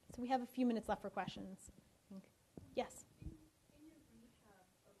 So we have a few minutes left for questions. Yes? In your rehab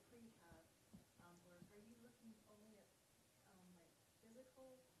or prehab work, are you looking only at like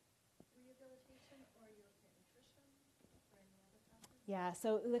physical rehabilitation, or are you looking at nutrition or any other factors? Yeah,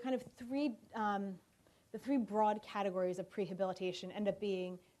 so the kind of the three broad categories of prehabilitation end up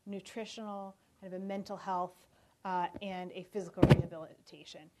being nutritional, kind of a mental health, and a physical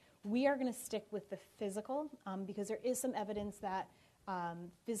rehabilitation. We are going to stick with the physical because there is some evidence that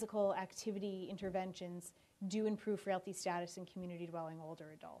physical activity interventions do improve frailty status in community-dwelling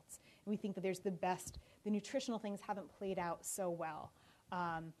older adults. And we think that there's the nutritional things haven't played out so well.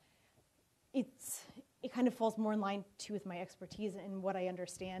 It kind of falls more in line, too, with my expertise and what I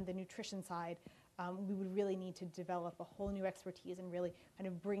understand. The nutrition side, we would really need to develop a whole new expertise and really kind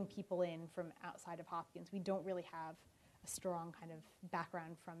of bring people in from outside of Hopkins. We don't really have a strong kind of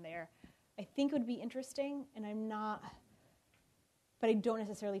background from there. I think it would be interesting, and but I don't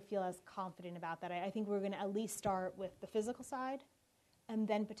necessarily feel as confident about that. I think we're going to at least start with the physical side and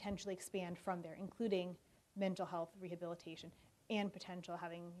then potentially expand from there, including mental health rehabilitation and potential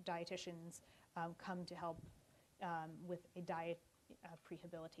having dietitians come to help with a diet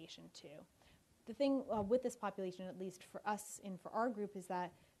prehabilitation too. The thing with this population, at least for us and for our group, is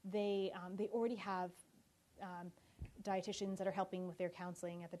that they already have dietitians that are helping with their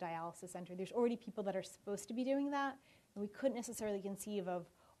counseling at the dialysis center. There's already people that are supposed to be doing that, and we couldn't necessarily conceive of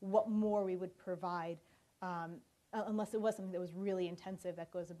what more we would provide unless it was something that was really intensive that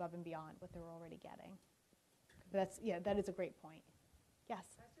goes above and beyond what they're already getting. But that is a great point. Yes?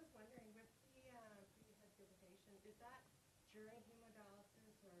 I was just wondering, with the rehabilitation, is that during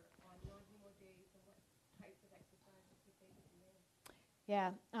hemodialysis or on non-hemo days, and what types of exercises would they be doing?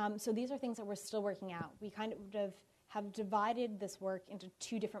 Yeah, so these are things that we're still working out. We kind of have divided this work into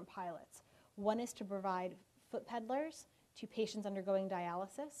two different pilots. One is to provide foot peddlers to patients undergoing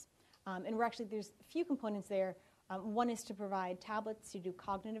dialysis. And there's a few components there. One is to provide tablets to do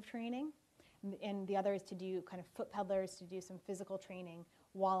cognitive training, and the other is to do kind of foot peddlers to do some physical training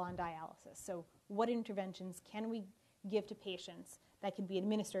while on dialysis. So what interventions can we give to patients that can be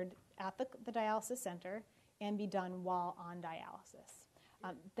administered at the dialysis center and be done while on dialysis?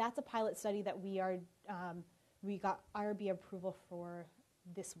 That's a pilot study that we got IRB approval for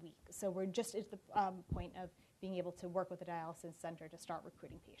this week. So we're just at the point of being able to work with the dialysis center to start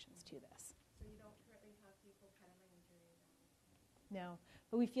recruiting patients to this. So you don't currently have people pedaling during that? No,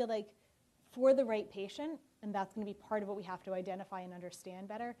 but we feel like for the right patient, and that's going to be part of what we have to identify and understand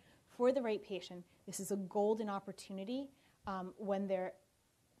better, for the right patient, this is a golden opportunity when they're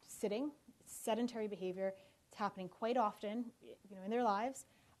sitting, sedentary behavior, it's happening quite often in their lives.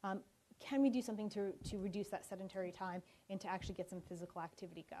 Can we do something to reduce that sedentary time and to actually get some physical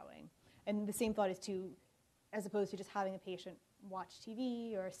activity going? And the same thought is as opposed to just having a patient watch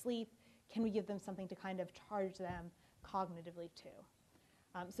TV or sleep, can we give them something to kind of charge them cognitively too?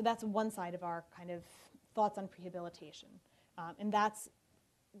 So that's one side of our kind of thoughts on prehabilitation. And that's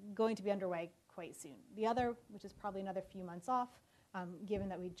going to be underway quite soon. The other, which is probably another few months off, given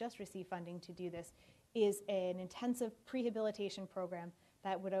that we just received funding to do this, is an intensive prehabilitation program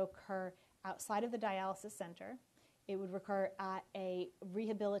that would occur outside of the dialysis center. It would occur at a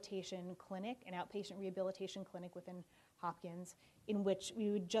rehabilitation clinic, an outpatient rehabilitation clinic within Hopkins, in which we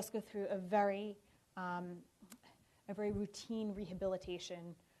would just go through a very routine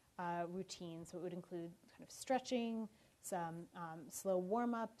rehabilitation routine. So it would include kind of stretching, some slow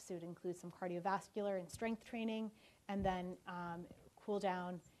warm-ups. It would include some cardiovascular and strength training, and then cool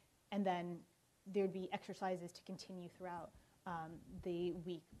down, and then there would be exercises to continue throughout the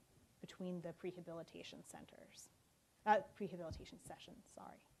week between the prehabilitation sessions,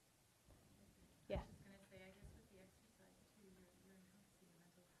 sorry. Yeah. I was just going to say, I guess with the exercise too, you're enhancing the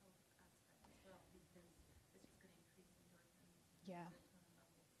mental health aspect as well, because it's just going to increase endorphins and Yeah.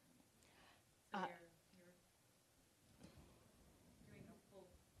 serotonin levels. So you're doing a full...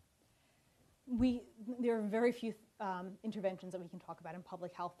 There are very few interventions that we can talk about in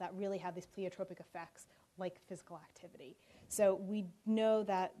public health that really have these pleiotropic effects like physical activity. So we know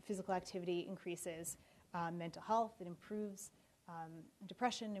that physical activity increases mental health, it improves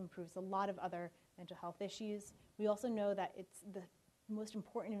depression, improves a lot of other mental health issues. We also know that it's the most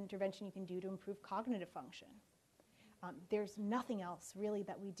important intervention you can do to improve cognitive function. There's nothing else really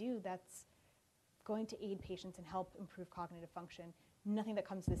that we do that's going to aid patients and help improve cognitive function, nothing that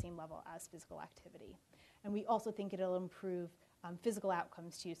comes to the same level as physical activity. And we also think it'll improve physical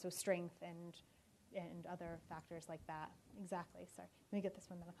outcomes too, so strength and other factors like that. Exactly, sorry. Let me get this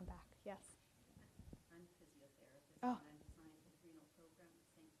one, then I'll come back. Yes? I'm a physiotherapist, Oh. and I'm assigned to the renal program at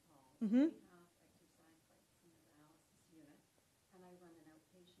Mm-hmm. We have exercise bikes in the dialysis unit, and I run an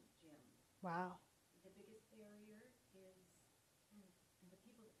outpatient gym. Wow. The biggest barrier is the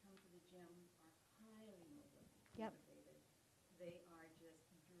people that come to the gym are highly Yep. motivated. They are just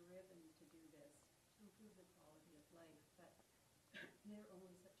driven to do this to improve the quality of life, but they're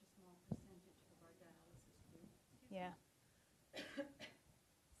only such a small percentage of our dialysis group. Yeah.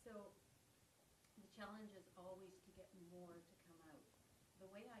 So the challenge is always to get more to come out. The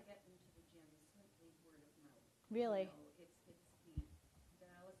way I get into the gym is simply word of mouth. Really? You know, it's the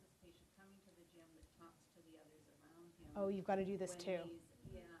dialysis patient coming to the gym that talks to the others around him. Oh, you've got to do this when too.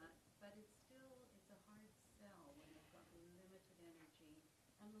 Yeah, but it's a hard sell when they've got limited energy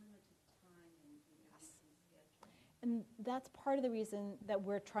and limited time in your busy schedule. And that's part of the reason that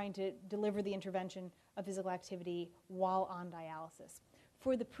we're trying to deliver the intervention of physical activity while on dialysis.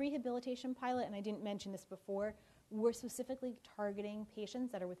 For the prehabilitation pilot, and I didn't mention this before, we're specifically targeting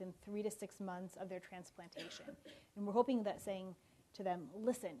patients that are within 3 to 6 months of their transplantation. And we're hoping that saying to them,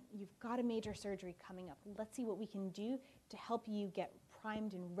 listen, you've got a major surgery coming up. Let's see what we can do to help you get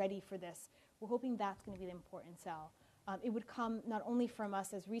primed and ready for this. We're hoping that's going to be the important sell. It would come not only from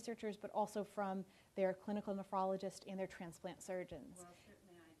us as researchers, but also from their clinical nephrologist and their transplant surgeons. Well,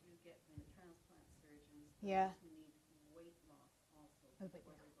 certainly I do get from the transplant surgeons Yeah. who need weight loss also Oh,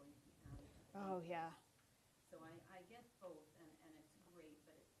 before they're going to be added to the Oh, yeah. So I get both, and it's great,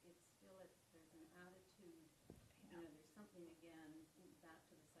 but it's still, there's an attitude, you know, there's something, again, back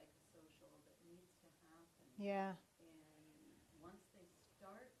to the psychosocial that needs to happen. Yeah. And once they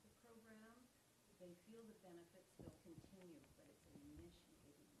start the program, they feel the benefits, they'll continue, but it's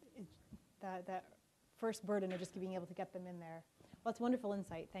initiating. That first burden of just being able to get them in there. Well, that's wonderful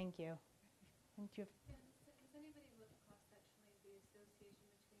insight. Thank you. Thank you. Has anybody looked cross-sectionally at the association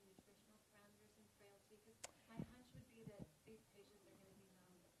between nutritional parameters and frailty? Because my hunch would be that these patients are going to be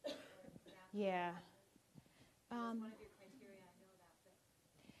non. Yeah. That's one of your criteria, I know that. But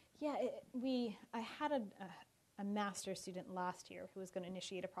Yeah, I had a master's student last year who was going to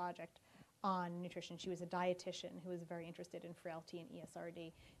initiate a project on nutrition. She was a dietitian who was very interested in frailty and ESRD.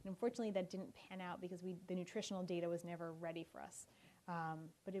 And unfortunately, that didn't pan out because the nutritional data was never ready for us.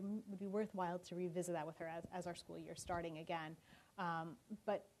 But it would be worthwhile to revisit that with her as our school year starting again.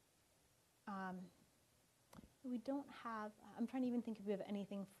 But we don't have, I'm trying to even think if we have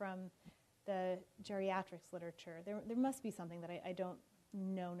anything from the geriatrics literature. There must be something that I don't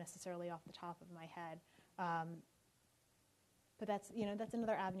know necessarily off the top of my head. But that's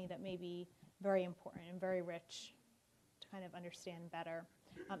another avenue that may be very important and very rich to kind of understand better.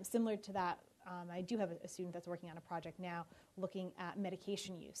 Similar to that, I do have a student that's working on a project now looking at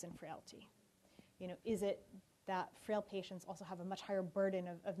medication use and frailty. You know, is it that frail patients also have a much higher burden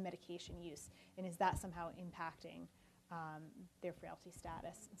of medication use, and is that somehow impacting their frailty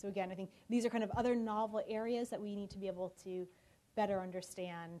status? So again, I think these are kind of other novel areas that we need to be able to better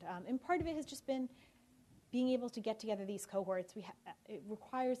understand. And part of it has just been being able to get together these cohorts. It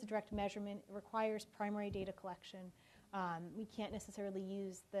requires a direct measurement. It requires primary data collection. We can't necessarily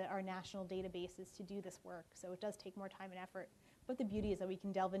use our national databases to do this work, so it does take more time and effort. But the beauty is that we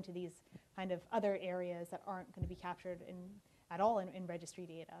can delve into these kind of other areas that aren't going to be captured at all in registry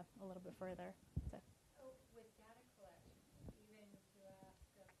data a little bit further. So. With data collection, even to ask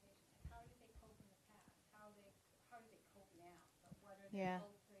patients, how did they cope in the past? How do they cope now? But what are their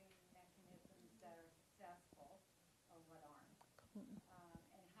coping mechanisms that are successful or what aren't?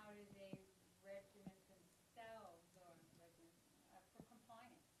 And how do they regiment themselves for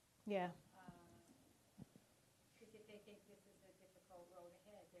compliance? Yeah. Because if they think this is a difficult road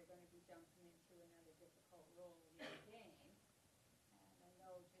ahead, they're going to be jumping into another difficult role in the game. And I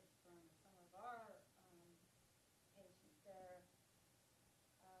know just from some of our patients,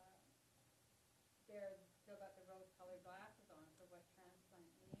 they're still got the rose-colored glasses on for what transplant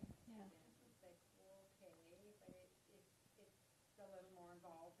means. Yeah. It's like, well, okay, but it's a little more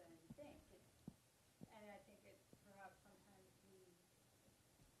involved than you think. And I think it's perhaps sometimes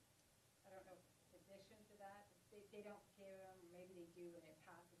I don't know, position to that. They don't care, maybe they do, and it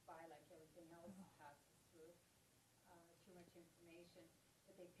passes by like everything else passes through. Too much information,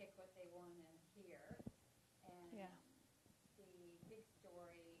 but they pick what they want to hear. And the big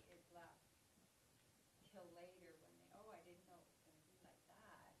story is left till later when I didn't know it was going to be like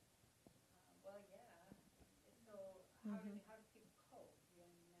that. Well, yeah. So how do people cope?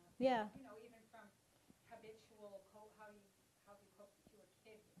 Yeah. You know, even from habitual cope, how do you cope with your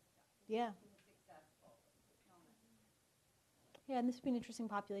kid with stuff? Yeah. Being successful. Yeah, and this would be an interesting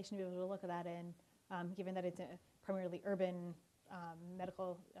population to be able to look at that in, given that it's a primarily urban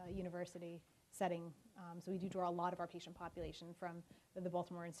medical university. setting. So we do draw a lot of our patient population from the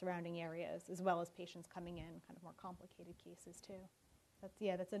Baltimore and surrounding areas, as well as patients coming in, kind of more complicated cases too.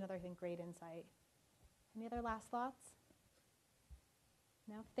 That's another thing, great insight. Any other last thoughts?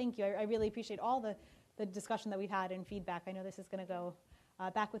 No? Thank you. I really appreciate all the discussion that we've had and feedback. I know this is going to go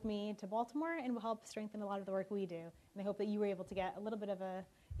back with me to Baltimore and will help strengthen a lot of the work we do. And I hope that you were able to get a little bit of a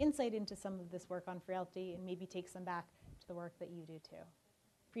insight into some of this work on frailty and maybe take some back to the work that you do too.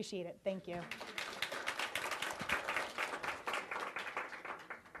 Appreciate it. Thank you.